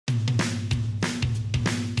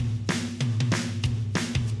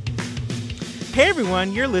Hey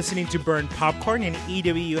everyone, you're listening to Burn Popcorn and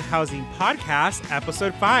EW Housing Podcast,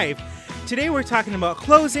 Episode 5. Today we're talking about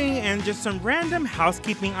closing and just some random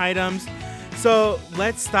housekeeping items. So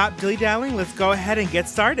let's stop dilly-dallying, let's go ahead and get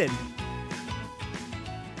started.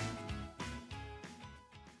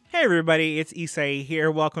 Hey everybody, it's Isai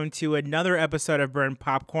here. Welcome to another episode of Burn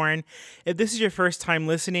Popcorn. If this is your first time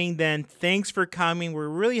listening, then thanks for coming. We're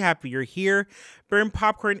really happy you're here. Burn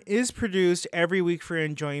Popcorn is produced every week for your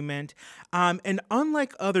enjoyment. And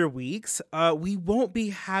unlike other weeks, we won't be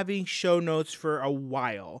having show notes for a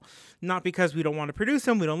while. Not because we don't want to produce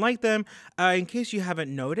them, we don't like them. In case you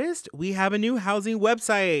haven't noticed, we have a new housing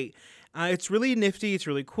website. It's really nifty, it's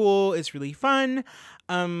really cool, it's really fun.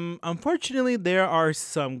 Unfortunately, there are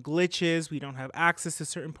some glitches. We don't have access to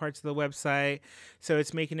certain parts of the website, so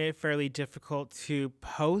it's making it fairly difficult to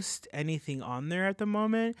post anything on there at the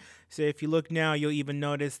moment. So if you look now, you'll even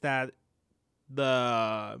notice that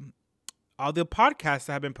all the podcasts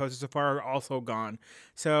that have been posted so far are also gone.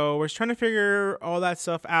 So we're trying to figure all that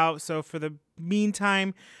stuff out. So for the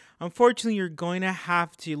meantime, unfortunately, you're going to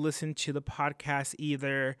have to listen to the podcast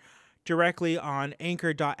either directly on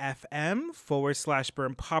anchor.fm/burn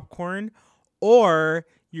popcorn, or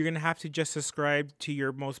you're going to have to just subscribe to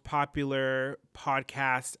your most popular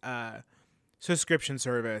podcast subscription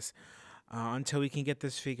service until we can get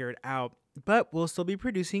this figured out. But we'll still be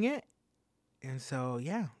producing it. And so,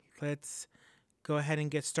 yeah, let's go ahead and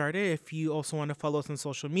get started. If you also want to follow us on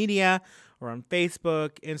social media, or on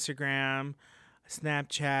Facebook, Instagram,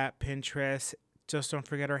 Snapchat, Pinterest, just don't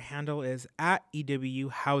forget our handle is at EW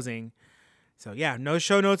Housing. So yeah, no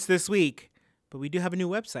show notes this week, but we do have a new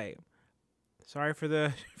website. Sorry for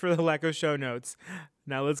the lack of show notes.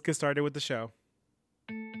 Now let's get started with the show.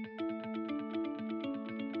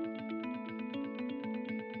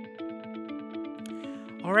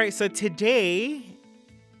 All right, so today,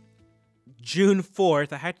 June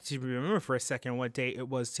 4th, I had to remember for a second what day it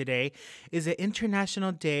was today, is an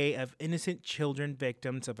International Day of Innocent Children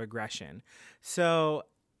Victims of Aggression. So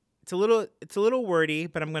it's a little wordy,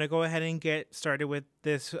 but I'm going to go ahead and get started with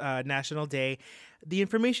this National Day. The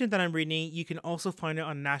information that I'm reading, you can also find it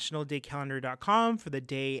on nationaldaycalendar.com for the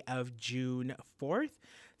day of June 4th.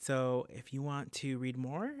 So if you want to read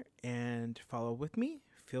more and follow with me,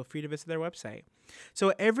 feel free to visit their website.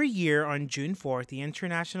 So every year on June 4th, the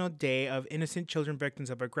International Day of Innocent Children Victims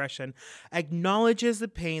of Aggression acknowledges the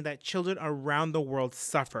pain that children around the world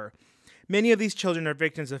suffer. Many of these children are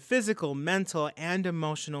victims of physical, mental, and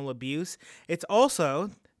emotional abuse. It's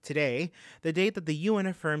also, today, the date that the UN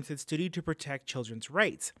affirms its duty to protect children's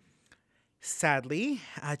rights. Sadly,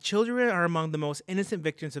 children are among the most innocent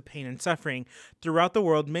victims of pain and suffering. Throughout the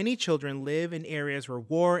world, many children live in areas where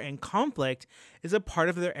war and conflict is a part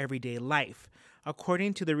of their everyday life.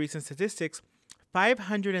 According to the recent statistics,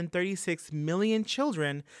 536 million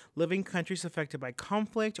children live in countries affected by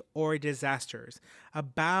conflict or disasters.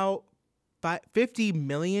 About 50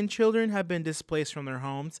 million children have been displaced from their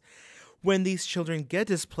homes. When these children get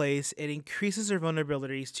displaced, it increases their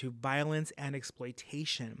vulnerabilities to violence and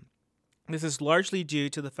exploitation. This is largely due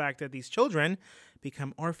to the fact that these children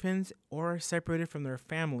become orphans or are separated from their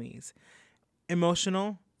families.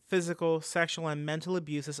 Emotional, physical, sexual, and mental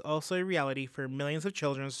abuse is also a reality for millions of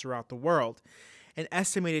children throughout the world. An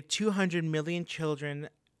estimated 200 million children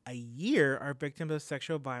a year are victims of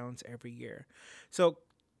sexual violence every year. So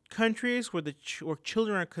countries where where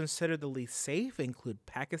children are considered the least safe include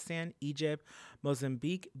Pakistan, Egypt,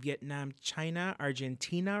 Mozambique, Vietnam, China,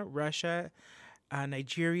 Argentina, Russia,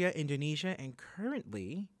 Nigeria, Indonesia, and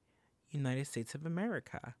currently United States of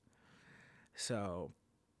America. So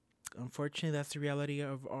unfortunately, that's the reality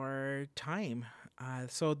of our time.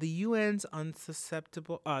 So the UN's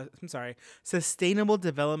Sustainable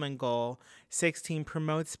Development Goal 16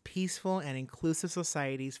 promotes peaceful and inclusive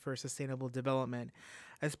societies for sustainable development.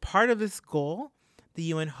 As part of this goal, the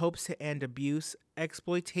UN hopes to end abuse,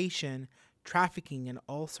 exploitation, trafficking, and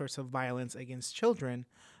all sorts of violence against children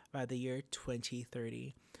by the year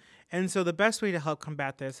 2030. And so the best way to help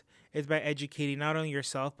combat this is by educating not only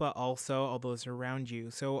yourself, but also all those around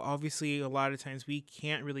you. So obviously, a lot of times we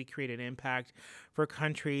can't really create an impact for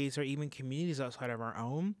countries or even communities outside of our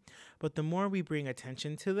own. But the more we bring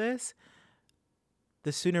attention to this,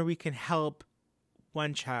 the sooner we can help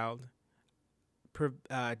one child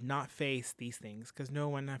not face these things. Because no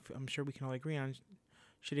one, I'm sure we can all agree on,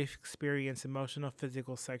 should experience emotional,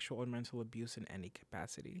 physical, sexual, or mental abuse in any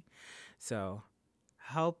capacity. So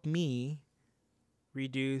help me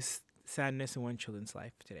reduce sadness in one children's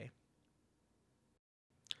life today.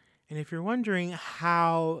 And if you're wondering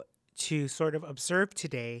how to sort of observe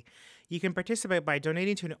today, you can participate by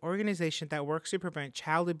donating to an organization that works to prevent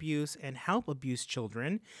child abuse and help abused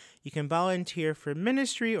children. You can volunteer for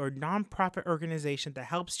ministry or nonprofit organization that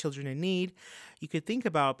helps children in need. You could think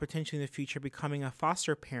about potentially in the future becoming a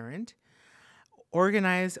foster parent.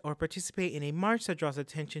 Organize or participate in a march that draws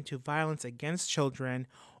attention to violence against children,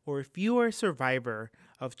 or if you are a survivor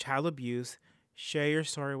of child abuse, share your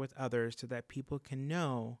story with others so that people can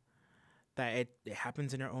know that it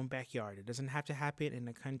happens in their own backyard. It doesn't have to happen in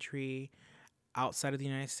a country outside of the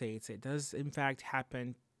United States. It does, in fact,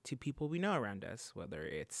 happen to people we know around us, whether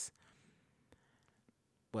it's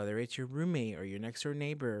your roommate or your next door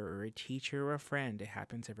neighbor or a teacher or a friend. It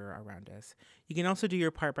happens everywhere around us. You can also do your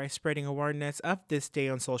part by spreading awareness of this day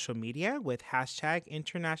on social media with hashtag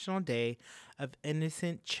International Day of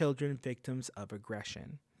Innocent Children Victims of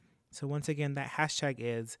Aggression. So once again, that hashtag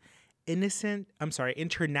is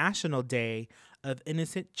International Day of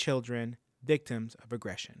Innocent Children Victims of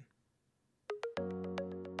Aggression.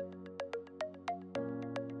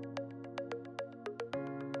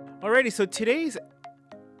 Alrighty, so today's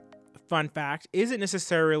fun fact isn't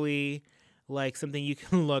necessarily like something you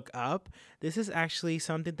can look up. This is actually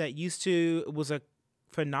something that was a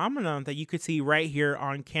phenomenon that you could see right here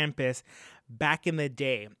on campus back in the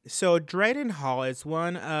day. So Dryden Hall is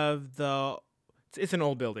it's an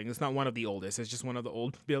old building. It's not one of the oldest. It's just one of the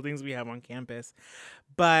old buildings we have on campus.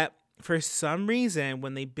 But for some reason,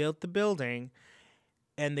 when they built the building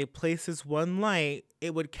and they placed this one light,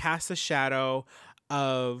 it would cast a shadow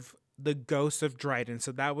of the ghost of Dryden.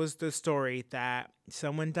 So that was the story, that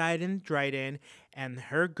someone died in Dryden and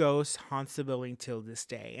her ghost haunts the building till this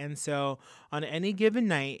day. And so on any given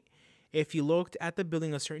night, if you looked at the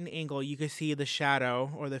building a certain angle, you could see the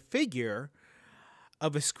shadow or the figure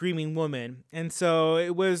of a screaming woman. And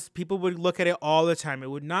so people would look at it all the time. It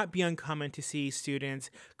would not be uncommon to see students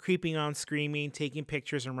creeping on, screaming, taking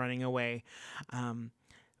pictures and running away.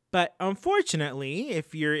 But unfortunately,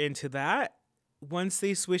 if you're into that, once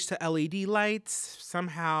they switched to LED lights,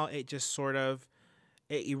 somehow it just sort of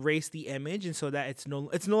erased the image, and so that it's no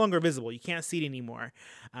longer visible. You can't see it anymore.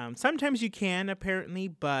 Sometimes you can, apparently,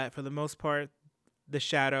 but for the most part, the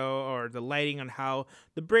shadow or the lighting on how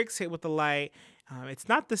the bricks hit with the light, it's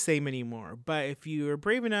not the same anymore. But if you are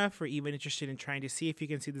brave enough or even interested in trying to see if you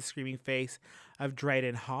can see the screaming face of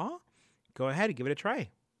Dryden Hall, go ahead and give it a try.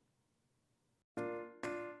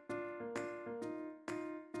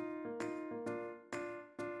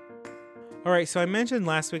 All right, so I mentioned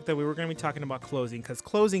last week that we were going to be talking about closing, because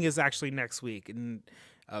closing is actually next week,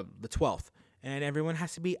 the 12th, and everyone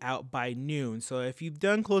has to be out by noon. So if you've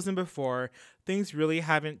done closing before, things really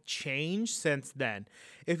haven't changed since then.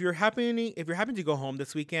 If you're happy to go home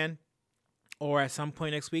this weekend or at some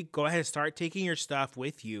point next week, go ahead and start taking your stuff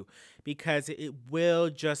with you, because it will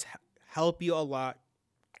just help you a lot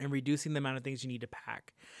in reducing the amount of things you need to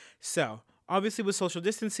pack. So obviously, with social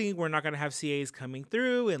distancing, we're not going to have CAs coming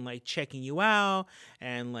through and like checking you out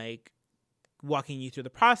and like walking you through the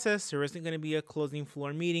process. There isn't going to be a closing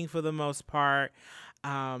floor meeting for the most part.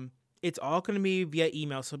 It's all going to be via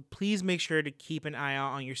email. So please make sure to keep an eye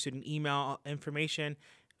out on your student email information.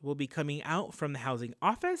 Will be coming out from the housing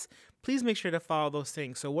office. Please make sure to follow those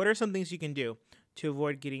things. So what are some things you can do to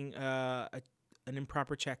avoid getting an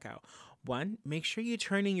improper checkout? One, make sure you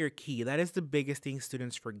turn in your key. That is the biggest thing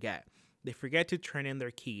students forget. They forget to turn in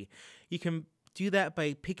their key. You can do that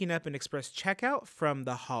by picking up an express checkout from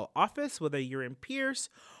the hall office, whether you're in Pierce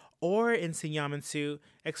or in Senyamansu.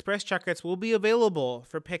 Express checkouts will be available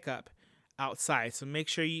for pickup outside. So make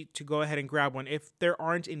sure to go ahead and grab one. If there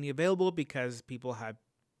aren't any available because people have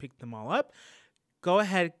picked them all up, go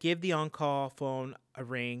ahead, give the on-call phone a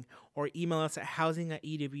ring or email us at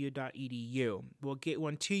housing@ew.edu. We'll get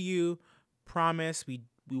one to you. Promise. We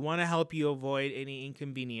want to help you avoid any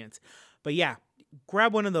inconvenience. But yeah,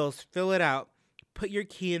 grab one of those, fill it out, put your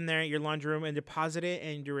key in there, your laundry room, and deposit it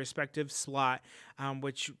in your respective slot,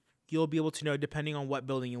 which you'll be able to know depending on what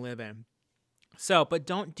building you live in. So, but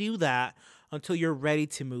don't do that until you're ready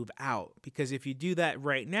to move out, because if you do that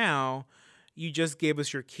right now, you just gave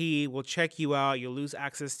us your key, we'll check you out, you'll lose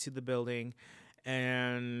access to the building,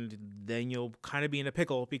 and then you'll kind of be in a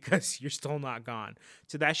pickle because you're still not gone.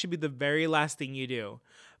 So that should be the very last thing you do.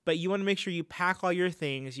 But you want to make sure you pack all your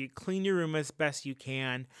things, you clean your room as best you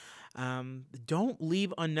can. Don't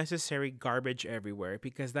leave unnecessary garbage everywhere,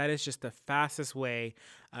 because that is just the fastest way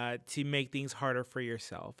to make things harder for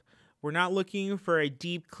yourself. We're not looking for a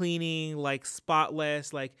deep cleaning, like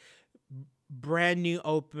spotless, like brand new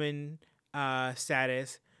open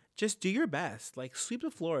status. Just do your best. Like sweep the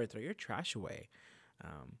floor, throw your trash away.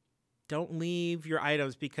 Don't leave your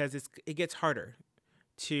items, because it gets harder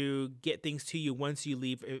to get things to you once you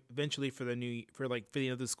leave eventually for the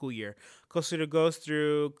end of the school year. Closer goes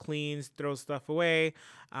through, cleans, throws stuff away,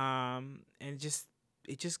 and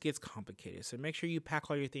it just gets complicated. So make sure you pack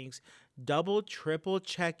all your things. Double, triple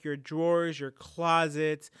check your drawers, your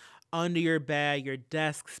closets, under your bed, your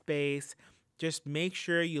desk space. Just make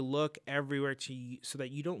sure you look everywhere so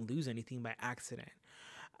that you don't lose anything by accident.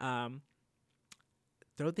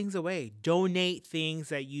 Throw things away. Donate things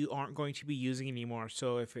that you aren't going to be using anymore.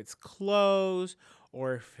 So if it's clothes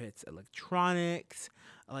or if it's electronics,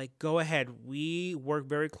 like, go ahead. We work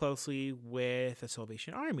very closely with the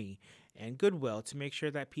Salvation Army and Goodwill to make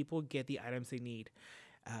sure that people get the items they need.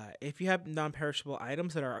 If you have non-perishable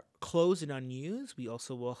items that are closed and unused, we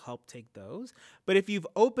also will help take those. But if you've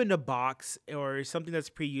opened a box or something that's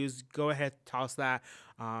pre-used, go ahead, toss that.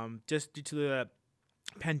 Just due to the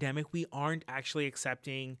pandemic, we aren't actually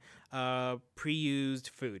accepting pre-used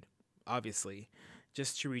food, obviously,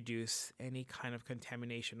 just to reduce any kind of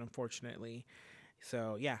contamination, unfortunately.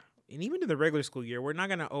 So yeah. And even in the regular school year, we're not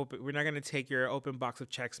gonna take your open box of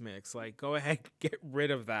Chex Mix. Like, go ahead, get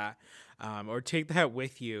rid of that, or take that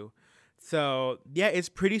with you. So yeah, it's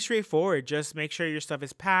pretty straightforward. Just make sure your stuff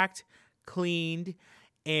is packed, cleaned,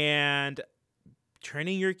 and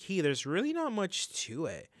turning your key. There's really not much to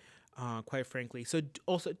it, quite frankly. So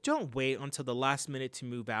also, don't wait until the last minute to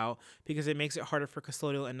move out, because it makes it harder for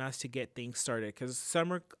custodial and us to get things started, because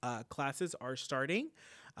summer classes are starting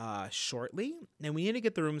shortly, and we need to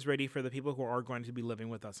get the rooms ready for the people who are going to be living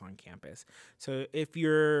with us on campus. So if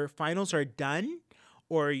your finals are done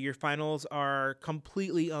or your finals are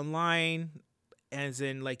completely online, as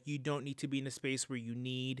in like you don't need to be in a space where you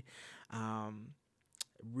need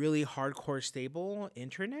really hardcore stable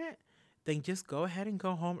internet, then just go ahead and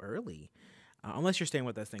go home early. Unless you're staying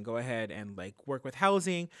with us, then go ahead and like work with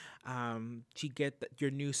housing to get your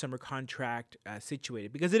new summer contract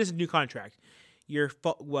situated, because it is a new contract. Your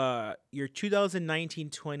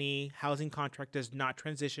 2019-20 housing contract does not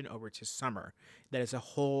transition over to summer. That is a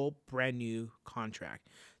whole brand new contract.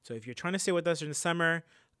 So if you're trying to stay with us during the summer,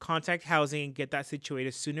 contact housing and get that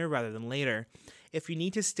situated sooner rather than later. If you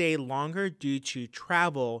need to stay longer due to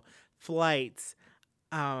travel, flights,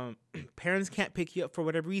 parents can't pick you up for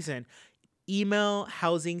whatever reason, email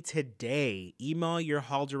housing today. Email your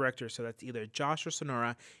hall director. So that's either Josh or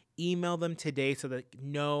Sonora. Email them today so that they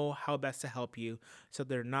know how best to help you, so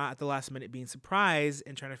they're not at the last minute being surprised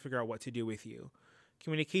and trying to figure out what to do with you.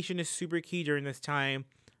 Communication is super key during this time.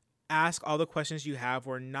 Ask all the questions you have.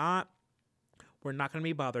 We're not going to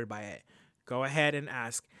be bothered by it. Go ahead and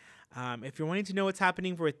ask. If you're wanting to know what's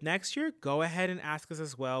happening with next year, go ahead and ask us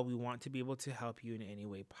as well. We want to be able to help you in any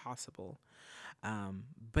way possible.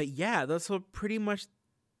 But yeah, those are pretty much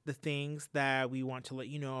the things that we want to let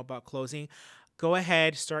you know about closing. Go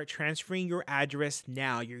ahead, start transferring your address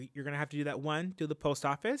now. You're going to have to do that through the post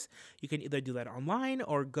office. You can either do that online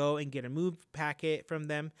or go and get a move packet from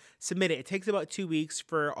them. Submit it. It takes about 2 weeks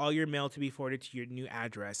for all your mail to be forwarded to your new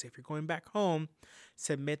address. If you're going back home,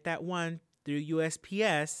 submit that through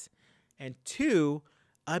USPS. And 2,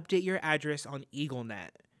 update your address on EagleNet.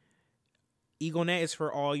 EagleNet is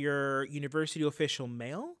for all your university official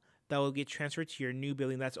mail that will get transferred to your new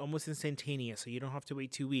building. That's almost instantaneous, so you don't have to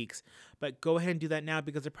wait 2 weeks. But go ahead and do that now,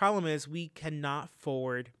 because the problem is we cannot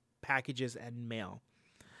forward packages and mail.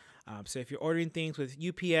 So if you're ordering things with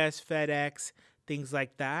UPS, FedEx, things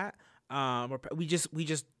like that, we just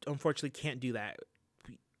unfortunately can't do that.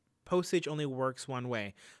 Postage only works one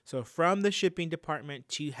way. So from the shipping department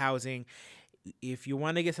to housing, if you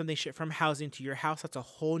want to get something shipped from housing to your house, that's a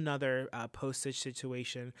whole nother postage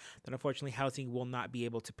situation that unfortunately housing will not be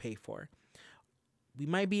able to pay for. We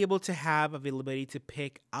might be able to have availability to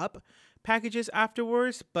pick up packages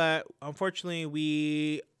afterwards, but unfortunately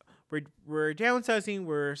we're downsizing,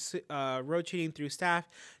 we're rotating through staff,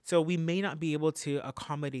 so we may not be able to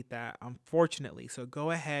accommodate that, unfortunately. So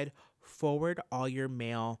go ahead, forward all your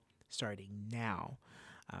mail starting now.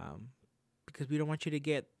 Because we don't want you to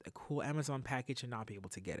get a cool Amazon package and not be able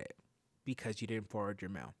to get it because you didn't forward your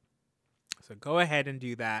mail. So go ahead and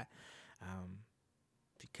do that,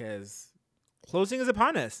 because closing is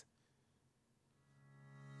upon us.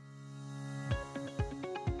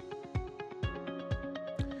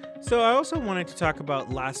 So I also wanted to talk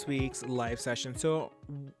about last week's live session. So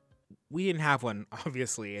we didn't have one,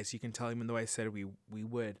 obviously, as you can tell, even though I said we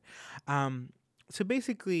would. So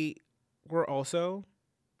basically, we're also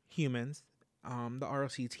humans. The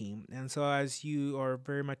ROC team. And so, as you are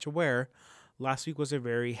very much aware, last week was a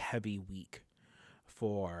very heavy week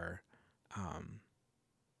for,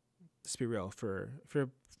 let's be real, for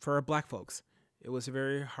our Black folks. It was a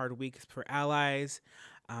very hard week for allies.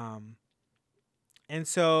 And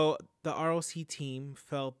so the RLC team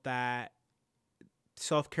felt that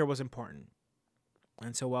self-care was important.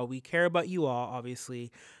 And so while we care about you all, obviously,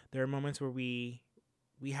 there are moments where we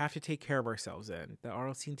have to take care of ourselves in. The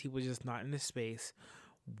RLC team was just not in a space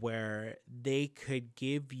where they could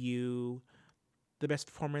give you the best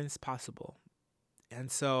performance possible. And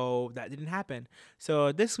so that didn't happen.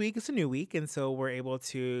 So this week is a new week, and so we're able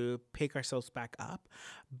to pick ourselves back up.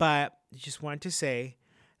 But I just wanted to say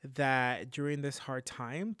that during this hard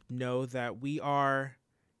time, know that we are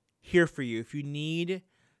here for you. If you need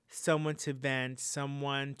someone to vent,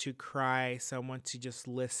 someone to cry, someone to just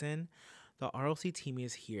listen, the RLC team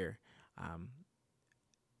is here.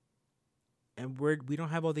 And we don't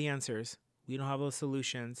have all the answers. We don't have all the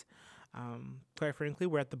solutions. Quite frankly,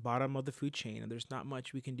 we're at the bottom of the food chain, and there's not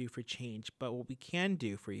much we can do for change. But what we can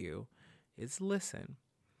do for you is listen.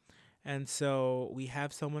 And so we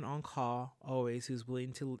have someone on call always who's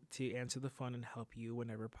willing to answer the phone and help you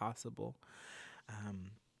whenever possible.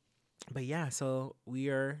 But yeah, so we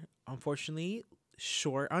are unfortunately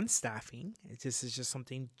short on staffing. This is just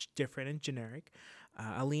something different and generic.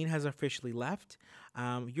 Aline has officially left.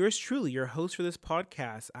 Yours truly, your host for this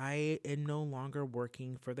podcast. I am no longer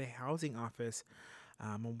working for the housing office.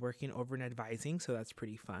 I'm working over in advising, so that's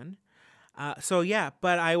pretty fun. So yeah,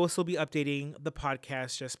 but I will still be updating the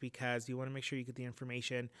podcast just because you want to make sure you get the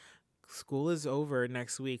information. School is over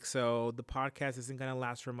next week, so the podcast isn't going to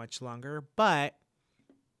last for much longer, but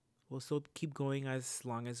we'll still keep going as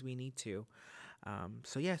long as we need to.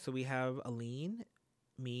 So yeah, so we have Aline,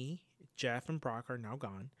 me, Jeff, and Brock are now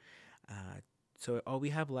gone. So all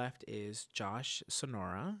we have left is Josh,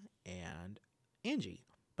 Sonora, and Angie.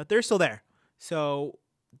 But they're still there. So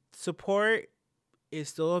support is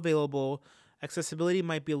still available. Accessibility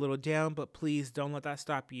might be a little down, but please don't let that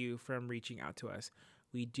stop you from reaching out to us.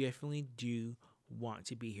 We definitely do want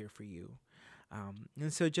to be here for you.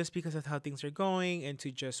 And so just because of how things are going and to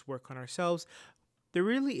just work on ourselves, there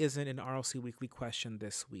really isn't an RLC Weekly question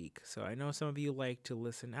this week. So I know some of you like to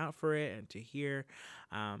listen out for it and to hear,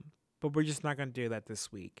 but we're just not going to do that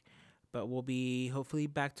this week. But we'll be hopefully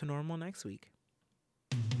back to normal next week.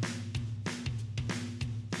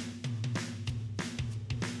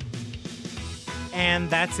 And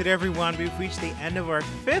that's it, everyone. We've reached the end of our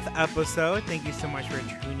 5th episode. Thank you so much for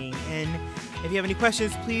tuning in. If you have any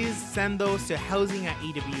questions, please send those to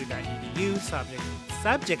housing@ew.edu,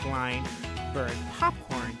 subject line, Burn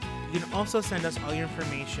Popcorn. You can also send us all your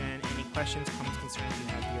information, any questions, comments, concerns you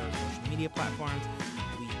have via our social media platforms.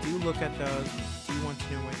 We do look at those. We do want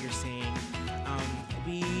to know what you're saying.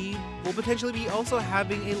 We will potentially be also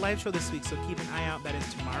having a live show this week, so keep an eye out. That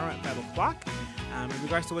is tomorrow at 5 o'clock. In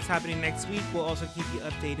regards to what's happening next week, we'll also keep you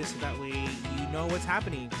updated so that way you know what's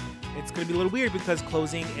happening. It's going to be a little weird because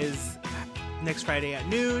closing is next Friday at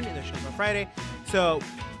noon, and the show's on Friday. So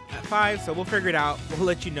at 5, so we'll figure it out. We'll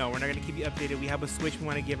let you know. We're not going to keep you updated. We have a switch we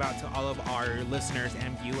want to give out to all of our listeners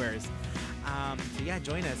and viewers. So yeah,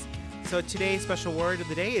 join us. So today's special word of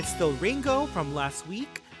the day is still Ringo from last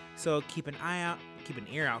week. So keep an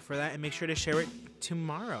ear out for that, and make sure to share it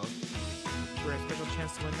tomorrow for a special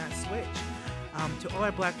chance to win that switch. To all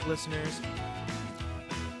our Black listeners,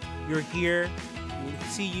 you're here. We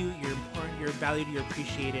see you. You're important. You're valued. You're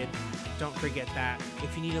appreciated. Don't forget that.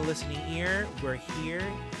 If you need a listening ear, we're here.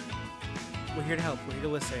 We're here to help. We're here to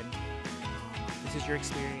listen. This is your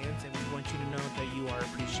experience, and we want you to know that you are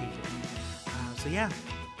appreciated. So yeah,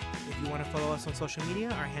 if you want to follow us on social media,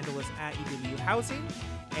 our handle is @EW Housing,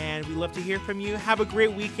 and we love to hear from you. Have a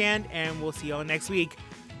great weekend, and we'll see y'all next week.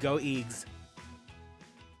 Go Eags.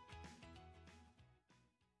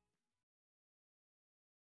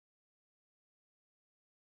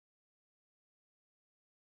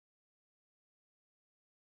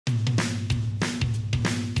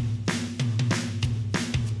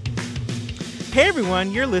 Hey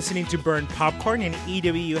everyone, you're listening to Burn Popcorn, an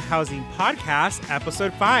EW Housing Podcast,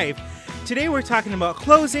 Episode 5. Today we're talking about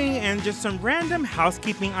closing and just some random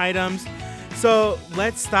housekeeping items. So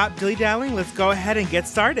let's stop dilly-dallying, let's go ahead and get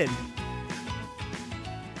started.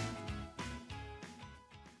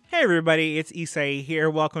 Hey everybody, it's Isai here.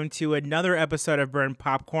 Welcome to another episode of Burn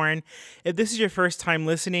Popcorn. If this is your first time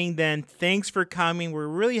listening, then thanks for coming. We're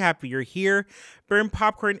really happy you're here. Burn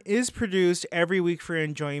Popcorn is produced every week for your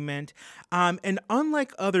enjoyment. And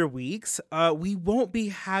unlike other weeks, we won't be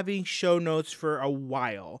having show notes for a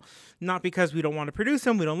while. Not because we don't want to produce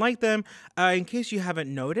them, we don't like them. In case you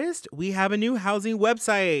haven't noticed, we have a new housing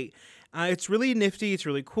website. It's really nifty. It's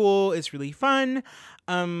really cool. It's really fun.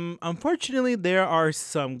 Unfortunately, there are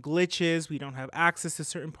some glitches. We don't have access to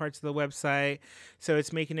certain parts of the website, so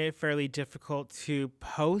it's making it fairly difficult to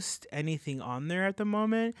post anything on there at the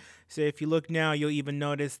moment. So if you look now, you'll even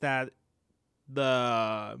notice that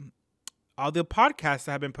the all the podcasts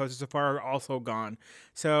that have been posted so far are also gone.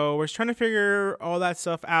 So we're trying to figure all that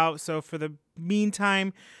stuff out. So for the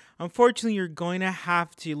meantime, unfortunately, you're going to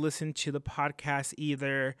have to listen to the podcast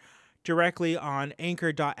either directly on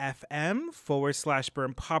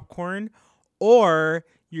anchor.fm/burn popcorn, or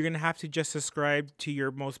you're going to have to just subscribe to your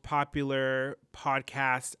most popular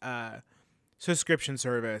podcast subscription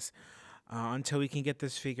service until we can get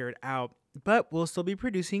this figured out. But we'll still be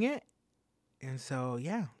producing it. And so,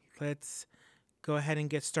 yeah, let's go ahead and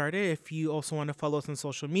get started. If you also want to follow us on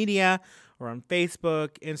social media, or on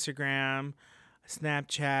Facebook, Instagram,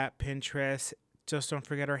 Snapchat, Pinterest, just don't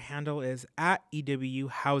forget our handle is at EW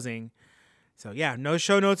Housing. So yeah, no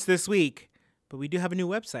show notes this week, but we do have a new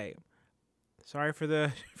website. Sorry for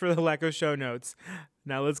the lack of show notes.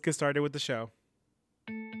 Now let's get started with the show.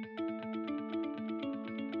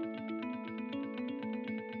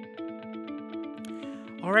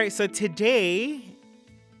 All right, so today,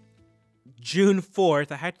 June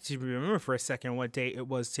 4th, I had to remember for a second what day it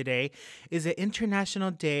was today, is an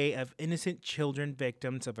International Day of Innocent Children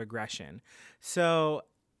Victims of Aggression. So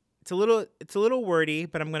it's a little wordy,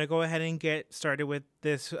 but I'm going to go ahead and get started with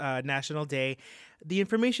this National Day. The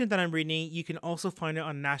information that I'm reading, you can also find it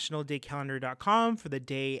on nationaldaycalendar.com for the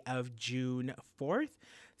day of June 4th.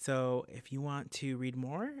 So if you want to read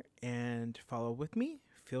more and follow with me,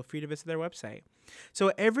 feel free to visit their website.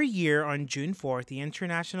 So every year on June 4th, the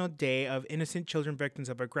International Day of Innocent Children Victims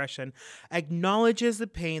of Aggression acknowledges the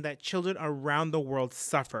pain that children around the world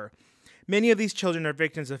suffer. Many of these children are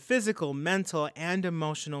victims of physical, mental, and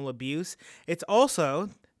emotional abuse. It's also,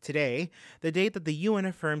 today, the date that the UN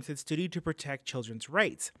affirms its duty to protect children's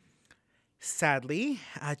rights. Sadly,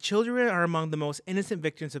 children are among the most innocent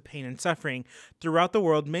victims of pain and suffering. Throughout the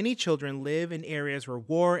world, many children live in areas where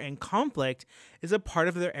war and conflict is a part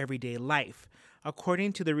of their everyday life.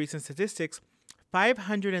 According to the recent statistics,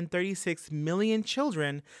 536 million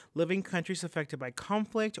children live in countries affected by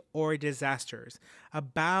conflict or disasters.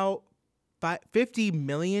 About 50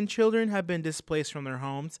 million children have been displaced from their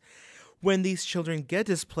homes. When these children get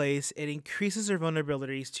displaced, it increases their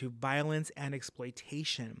vulnerabilities to violence and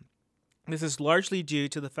exploitation. This is largely due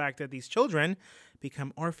to the fact that these children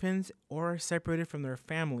become orphans or are separated from their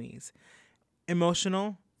families.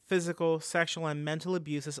 Emotional, physical, sexual, and mental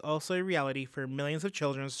abuse is also a reality for millions of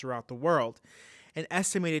children throughout the world. An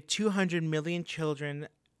estimated 200 million children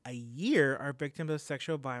a year are victims of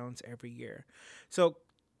sexual violence every year. So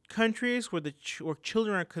countries where where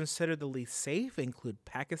children are considered the least safe include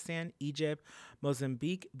Pakistan, Egypt,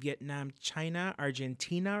 Mozambique, Vietnam, China,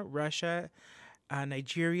 Argentina, Russia,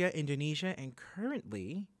 Nigeria, Indonesia, and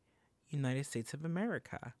currently United States of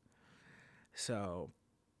America. So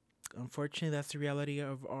unfortunately, that's the reality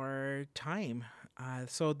of our time.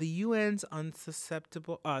 So the UN's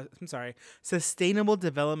Sustainable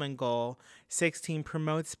Development Goal 16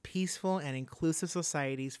 promotes peaceful and inclusive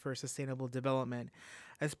societies for sustainable development.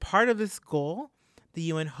 As part of this goal, the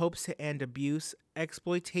UN hopes to end abuse,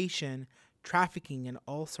 exploitation, trafficking, and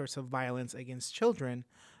all sorts of violence against children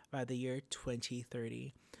by the year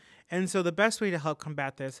 2030. And so the best way to help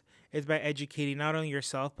combat this is by educating not only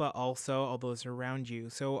yourself, but also all those around you.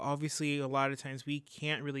 So obviously, a lot of times we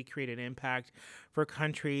can't really create an impact for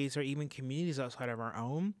countries or even communities outside of our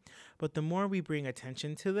own. But the more we bring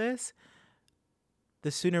attention to this,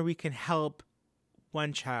 the sooner we can help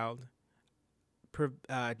one child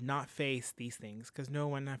not face these things. Because no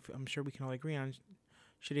one, I'm sure we can all agree on,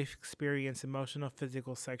 should experience emotional,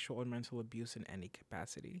 physical, sexual, and mental abuse in any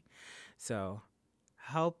capacity. So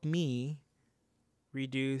help me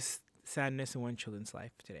reduce sadness in one children's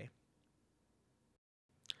life today.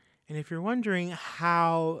 And if you're wondering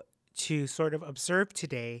how to sort of observe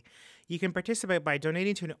today, you can participate by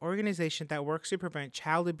donating to an organization that works to prevent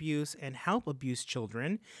child abuse and help abused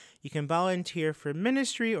children. You can volunteer for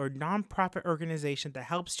ministry or nonprofit organization that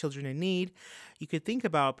helps children in need. You could think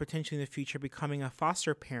about potentially in the future becoming a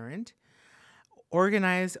foster parent.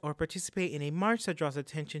 Organize or participate in a march that draws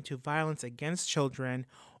attention to violence against children,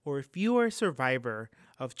 or if you are a survivor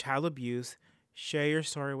of child abuse, share your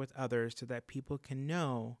story with others so that people can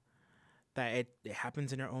know that it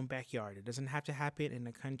happens in their own backyard. It doesn't have to happen in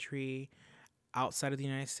a country outside of the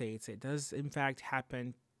United States. It does, in fact,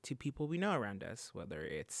 happen to people we know around us, whether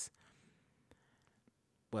it's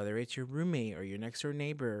whether it's your roommate or your next door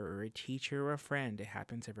neighbor or a teacher or a friend. It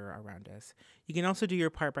happens everywhere around us. You can also do your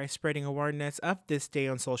part by spreading awareness of this day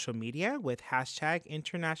on social media with hashtag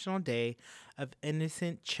International Day of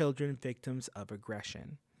Innocent Children Victims of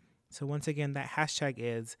Aggression. So once again, that hashtag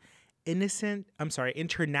is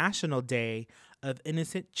International Day of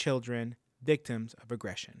Innocent Children Victims of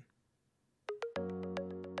Aggression.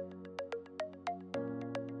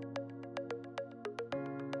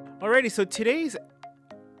 Alrighty, so today's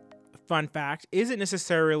fun fact isn't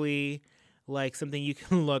necessarily like something you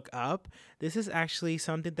can look up. This is actually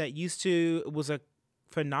something that was a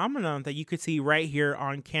phenomenon that you could see right here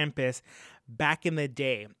on campus back in the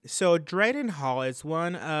day. So Dryden Hall is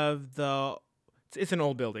it's an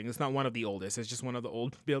old building. It's not one of the oldest. It's just one of the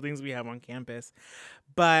old buildings we have on campus.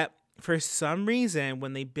 But for some reason,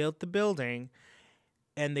 when they built the building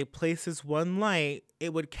and they placed this one light,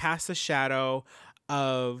 it would cast a shadow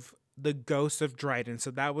of the ghost of Dryden.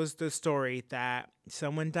 So that was the story, that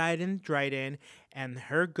someone died in Dryden and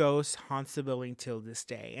her ghost haunts the building till this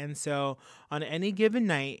day. And so on any given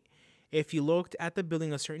night, if you looked at the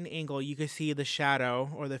building a certain angle, you could see the shadow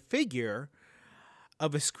or the figure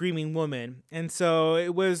of a screaming woman. And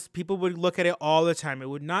so people would look at it all the time. It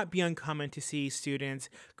would not be uncommon to see students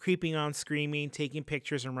creeping on, screaming, taking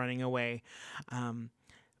pictures, and running away.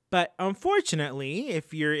 But unfortunately,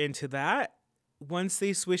 if you're into that, once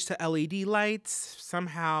they switched to LED lights,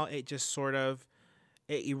 somehow it just sort of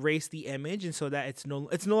erased the image, and so that it's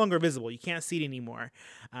no longer visible. You can't see it anymore.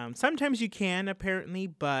 Sometimes you can, apparently,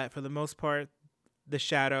 but for the most part, the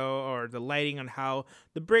shadow or the lighting on how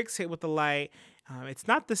the bricks hit with the light, it's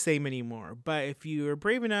not the same anymore. But if you are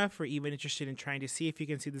brave enough or even interested in trying to see if you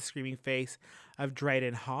can see the screaming face of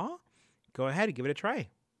Dryden Hall, go ahead and give it a try.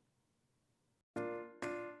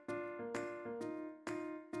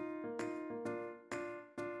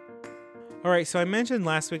 All right, so I mentioned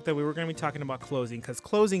last week that we were going to be talking about closing, because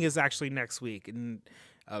closing is actually next week,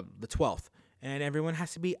 the 12th, and everyone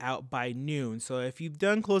has to be out by noon. So if you've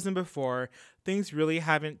done closing before, things really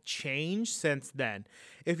haven't changed since then.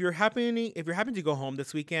 If you're happen to go home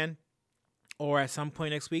this weekend or at some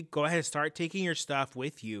point next week, go ahead and start taking your stuff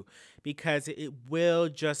with you, because it will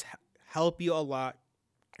just help you a lot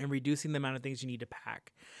in reducing the amount of things you need to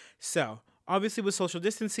pack. So obviously, with social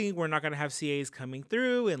distancing, we're not going to have CAs coming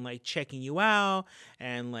through and like checking you out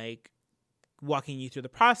and like walking you through the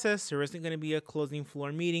process. There isn't going to be a closing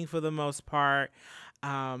floor meeting for the most part.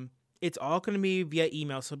 It's all going to be via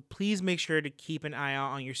email. So please make sure to keep an eye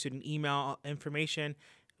out on your student email information.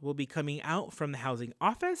 It will be coming out from the housing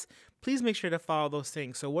office. Please make sure to follow those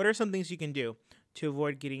things. So what are some things you can do to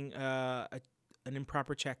avoid getting an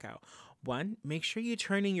improper checkout? One, make sure you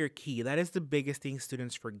turn in your key. That is the biggest thing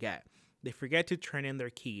students forget. They forget to turn in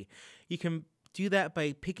their key. You can do that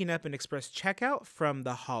by picking up an express checkout from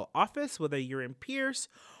the hall office, whether you're in Pierce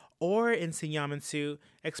or in Senyamansu.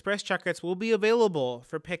 Express checkouts will be available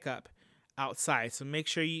for pickup outside, so make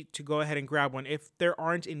sure to go ahead and grab one. If there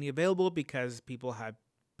aren't any available because people have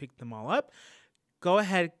picked them all up, go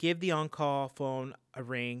ahead, give the on-call phone a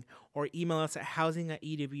ring, or email us at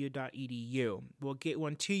housing@ew.edu. We'll get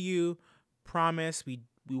one to you. Promise. We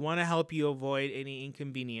want to help you avoid any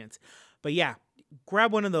inconvenience. But yeah,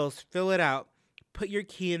 grab one of those, fill it out, put your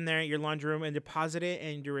key in there, your laundry room, and deposit it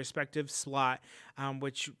in your respective slot,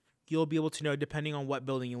 which you'll be able to know depending on what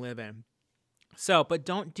building you live in. So, but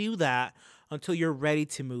don't do that until you're ready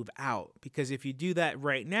to move out, because if you do that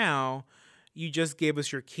right now, you just gave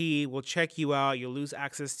us your key, we'll check you out, you'll lose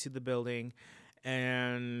access to the building,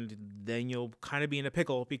 and then you'll kind of be in a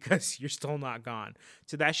pickle because you're still not gone.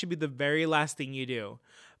 So that should be the very last thing you do.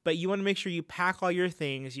 But you want to make sure you pack all your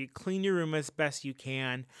things, you clean your room as best you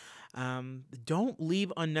can. Don't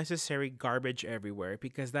leave unnecessary garbage everywhere,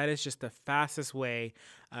 because that is just the fastest way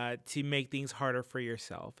to make things harder for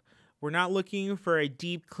yourself. We're not looking for a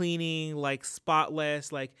deep cleaning, like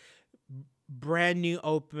spotless, like brand new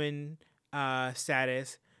open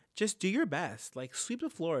status. Just do your best. Like sweep the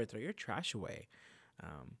floor, throw your trash away.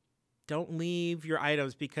 Don't leave your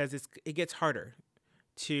items, because it gets harder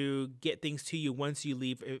to get things to you once you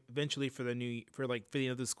leave eventually for the end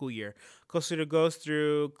of the school year. Costa goes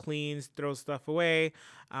through, cleans, throws stuff away,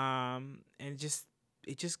 and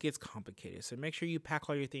it just gets complicated. So make sure you pack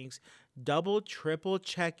all your things. Double, triple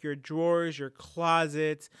check your drawers, your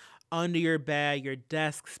closets, under your bed, your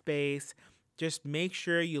desk space. Just make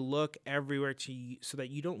sure you look everywhere so that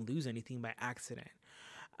you don't lose anything by accident.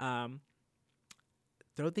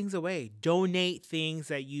 Throw things away. Donate things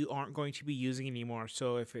that you aren't going to be using anymore.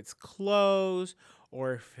 So if it's clothes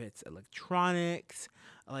or if it's electronics,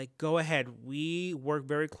 like go ahead. We work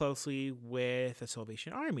very closely with the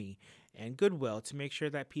Salvation Army and Goodwill to make sure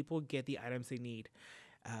that people get the items they need.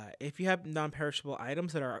 If you have non-perishable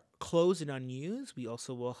items that are closed and unused, we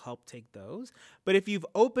also will help take those. But if you've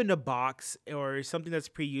opened a box or something that's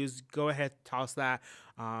pre-used, go ahead, toss that.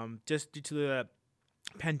 Just due to the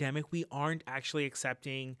pandemic, we aren't actually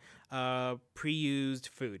accepting pre-used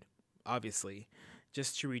food, obviously,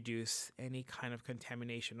 just to reduce any kind of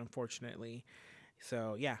contamination, unfortunately.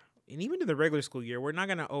 So yeah. And even in the regular school year, we're not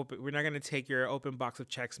gonna take your open box of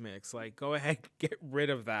Chex Mix. Like, go ahead, get rid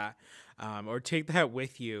of that, or take that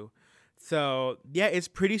with you. So yeah, it's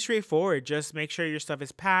pretty straightforward. Just make sure your stuff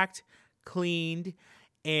is packed, cleaned,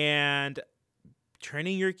 and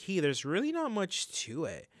turning your key. There's really not much to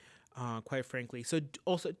it, quite frankly. So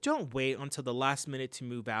also don't wait until the last minute to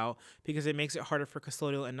move out, because it makes it harder for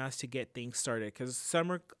custodial and us to get things started, because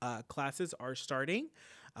summer classes are starting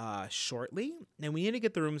shortly, and we need to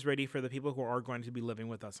get the rooms ready for the people who are going to be living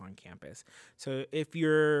with us on campus. So if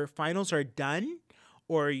your finals are done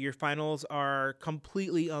or your finals are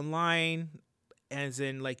completely online, as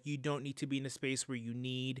in like you don't need to be in a space where you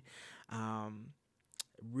need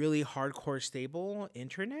really hardcore stable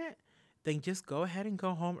internet, then just go ahead and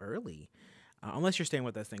go home early. Unless you're staying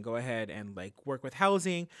with us, then go ahead and like work with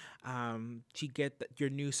housing to get your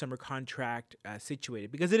new summer contract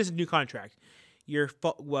situated, because it is a new contract. Your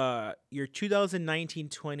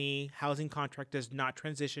 2019-20 housing contract does not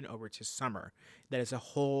transition over to summer. That is a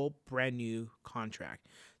whole brand new contract.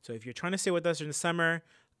 So if you're trying to stay with us in the summer,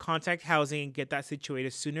 contact housing, get that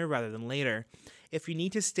situated sooner rather than later. If you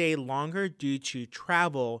need to stay longer due to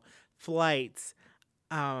travel, flights,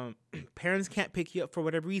 parents can't pick you up for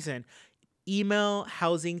whatever reason, email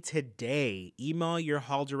housing today. Email your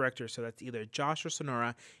hall director. So that's either Josh or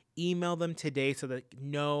Sonora. Email them today so they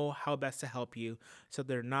know how best to help you, so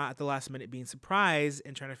they're not at the last minute being surprised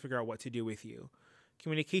and trying to figure out what to do with you.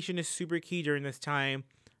 Communication is super key during this time.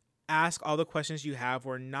 Ask all the questions you have.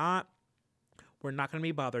 We're not going to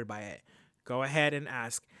be bothered by it. Go ahead and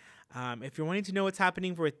ask. If you're wanting to know what's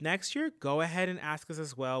happening with next year, go ahead and ask us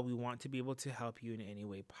as well. We want to be able to help you in any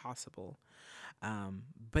way possible.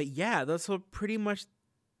 But yeah, those are pretty much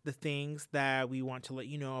the things that we want to let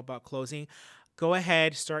you know about closing. Go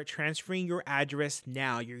ahead, start transferring your address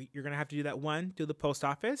now. You're going to have to do that through the post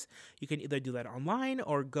office. You can either do that online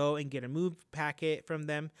or go and get a move packet from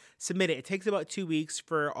them. Submit it. It takes about 2 weeks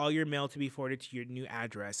for all your mail to be forwarded to your new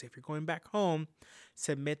address. If you're going back home,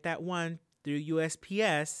 submit that one through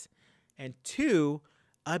USPS. And 2,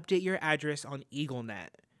 update your address on EagleNet.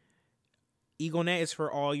 EagleNet is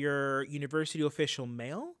for all your university official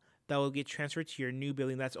mail that will get transferred to your new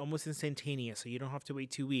building. That's almost instantaneous, so you don't have to wait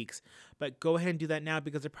 2 weeks. But go ahead and do that now,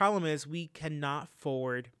 because the problem is we cannot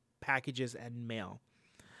forward packages and mail.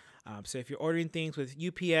 So if you're ordering things with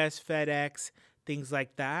UPS, FedEx, things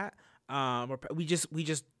like that, we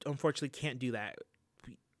just unfortunately can't do that.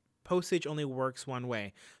 Postage only works one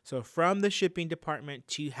way. So from the shipping department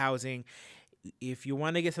to housing, if you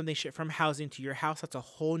want to get something shipped from housing to your house, that's a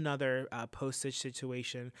whole nother postage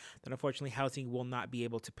situation that unfortunately housing will not be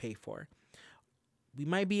able to pay for. We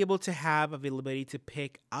might be able to have availability to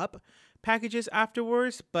pick up packages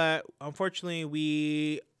afterwards, but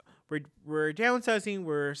unfortunately we're downsizing,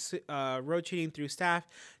 we're rotating through staff,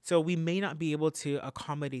 so we may not be able to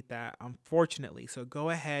accommodate that, unfortunately. So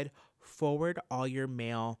go ahead, forward all your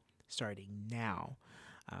mail starting now.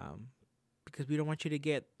 Because we don't want you to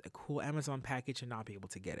get a cool Amazon package and not be able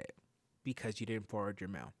to get it because you didn't forward your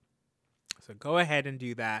mail. So go ahead and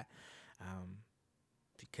do that,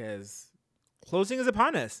 because closing is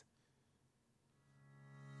upon us.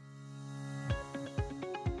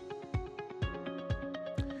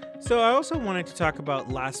 So I also wanted to talk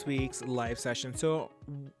about last week's live session. So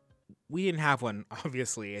we didn't have one,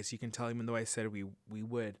 obviously, as you can tell, even though I said we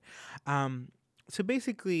would. So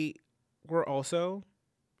basically, we're also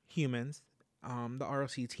humans. The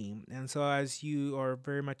ROC team. And so as you are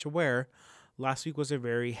very much aware, last week was a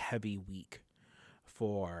very heavy week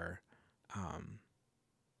for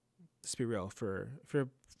let's be real, for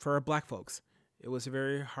our Black folks. It was a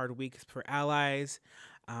very hard week for allies.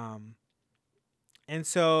 And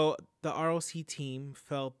so the ROC team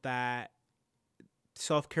felt that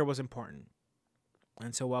self-care was important.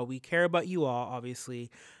 And so while we care about you all,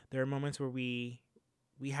 obviously, there are moments where we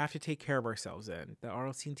have to take care of ourselves. And the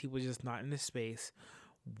ROC team was just not in a space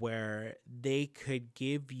where they could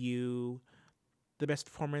give you the best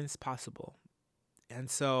performance possible. And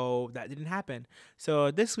so that didn't happen.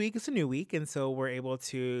 So this week is a new week, and so we're able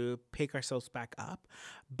to pick ourselves back up.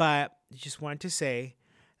 But I just wanted to say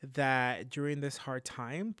that during this hard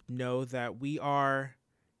time, know that we are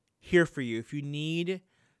here for you. If you need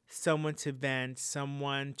someone to vent,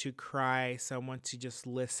 someone to cry, someone to just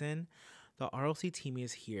listen, the RLC team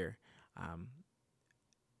is here.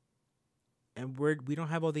 And we don't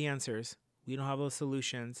have all the answers. We don't have all the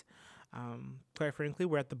solutions. Quite frankly,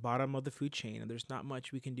 we're at the bottom of the food chain, and there's not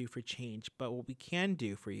much we can do for change. But what we can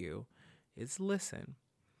do for you is listen.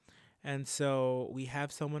 And so we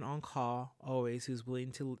have someone on call always who's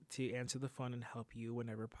willing to answer the phone and help you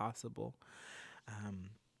whenever possible.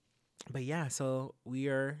 But yeah, so we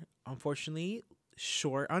are unfortunately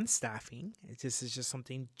short on staffing. This is just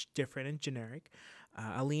something different and generic.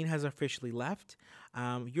 Aline has officially left.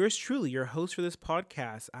 Yours truly, your host for this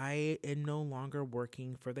podcast. I am no longer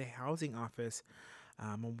working for the housing office.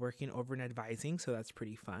 I'm working over in advising, so that's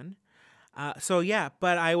pretty fun. So yeah,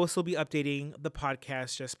 but I will still be updating the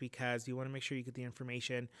podcast just because you want to make sure you get the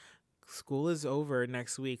information. School is over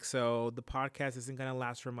next week, so the podcast isn't going to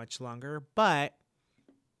last for much longer, but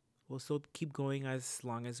we'll still keep going as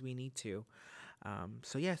long as we need to.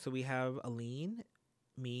 So yeah, so we have Aline,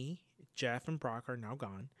 me, Jeff, and Brock are now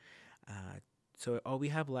gone. So all we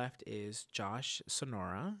have left is Josh,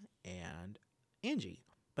 Sonora, and Angie,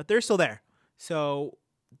 but they're still there. So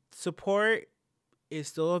support is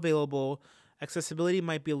still available. Accessibility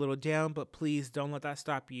might be a little down, but please don't let that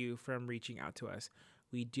stop you from reaching out to us.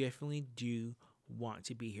 We definitely do want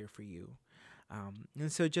to be here for you.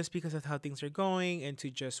 And so just because of how things are going and to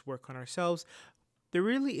just work on ourselves, there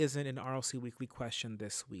really isn't an RLC Weekly question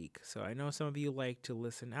this week. So I know some of you like to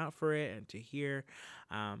listen out for it and to hear,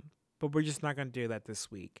 but we're just not going to do that this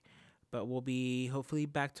week. But we'll be hopefully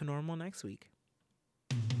back to normal next week.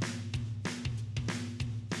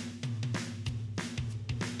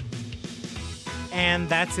 And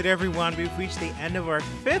that's it, everyone. We've reached the end of our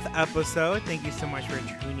 5th episode. Thank you so much for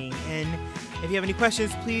tuning in. If you have any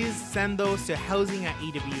questions, please send those to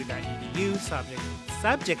housing@ew.edu,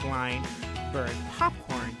 subject line, bird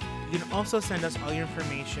popcorn. You can also send us all your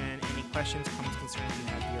information, any questions, comments, concerns you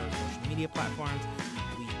have via our social media platforms.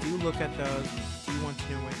 We do look at those. We do want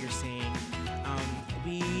to know what you're saying.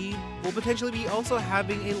 We will potentially be also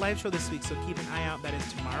having a live show this week, so keep an eye out. That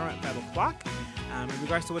is tomorrow at 5 o'clock. In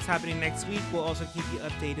regards to what's happening next week, we'll also keep you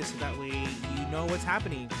updated so that way you know what's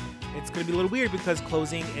happening. It's going to be a little weird because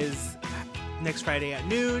closing is next Friday at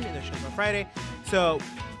noon, and the show's on Friday. So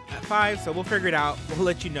at 5, so we'll figure it out. We'll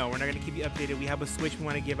let you know. We're not going to keep you updated. We have a switch we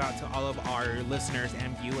want to give out to all of our listeners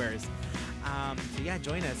and viewers. So yeah,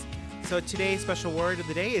 join us. So today's special word of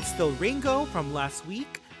the day is still Ringo from last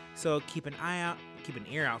week. So keep an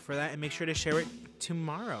ear out for that, and make sure to share it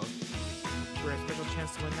tomorrow for a special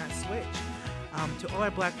chance to win that switch. To all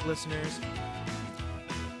our Black listeners,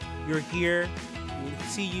 you're here. We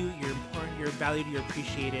see you. You're important. You're valued. You're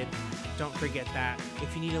appreciated. Don't forget that.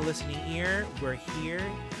 If you need a listening ear, we're here.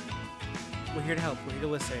 We're here to help. We're here to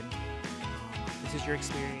listen. This is your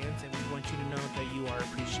experience, and we want you to know that you are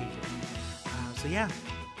appreciated. So yeah,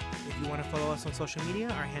 if you want to follow us on social media,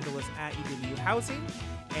 our handle is @EW Housing,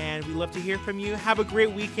 and we love to hear from you. Have a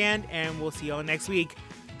great weekend, and we'll see y'all next week.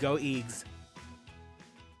 Go Eags.